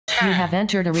You have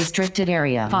entered a restricted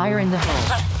area. Fire in the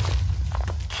hole.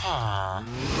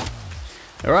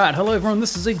 Alright, hello everyone,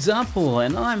 this is Xsampl,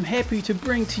 and I'm happy to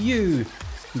bring to you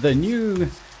the new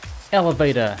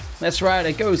elevator. That's right,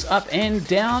 it goes up and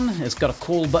down. It's got a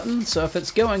call button, so if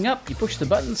it's going up, you push the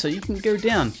button so you can go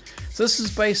down. So this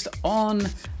is based on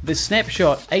the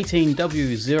snapshot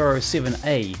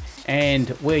 18W07A,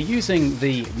 and we're using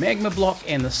the magma block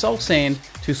and the soul sand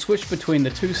to switch between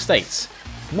the two states.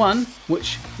 One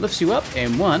which lifts you up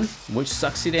and one which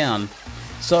sucks you down.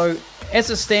 So as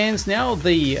it stands now,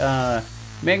 the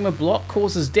magma block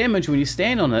causes damage when you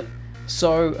stand on it.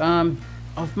 So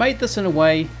I've made this in a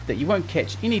way that you won't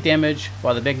catch any damage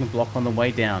by the magma block on the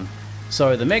way down.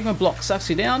 So the magma block sucks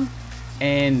you down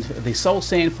and the soul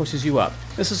sand pushes you up.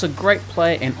 This is a great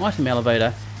player and item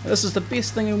elevator. This is the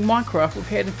best thing in Minecraft we've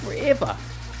had in forever.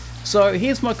 So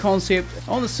here's my concept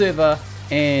on the server,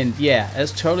 and yeah,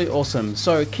 it's totally awesome.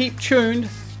 So keep tuned,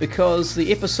 because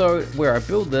the episode where I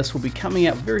build this will be coming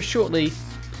out very shortly,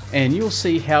 and you'll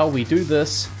see how we do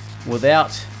this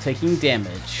without taking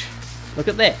damage. Look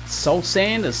at that, soul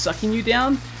sand is sucking you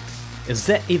down? Is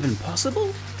that even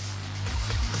possible?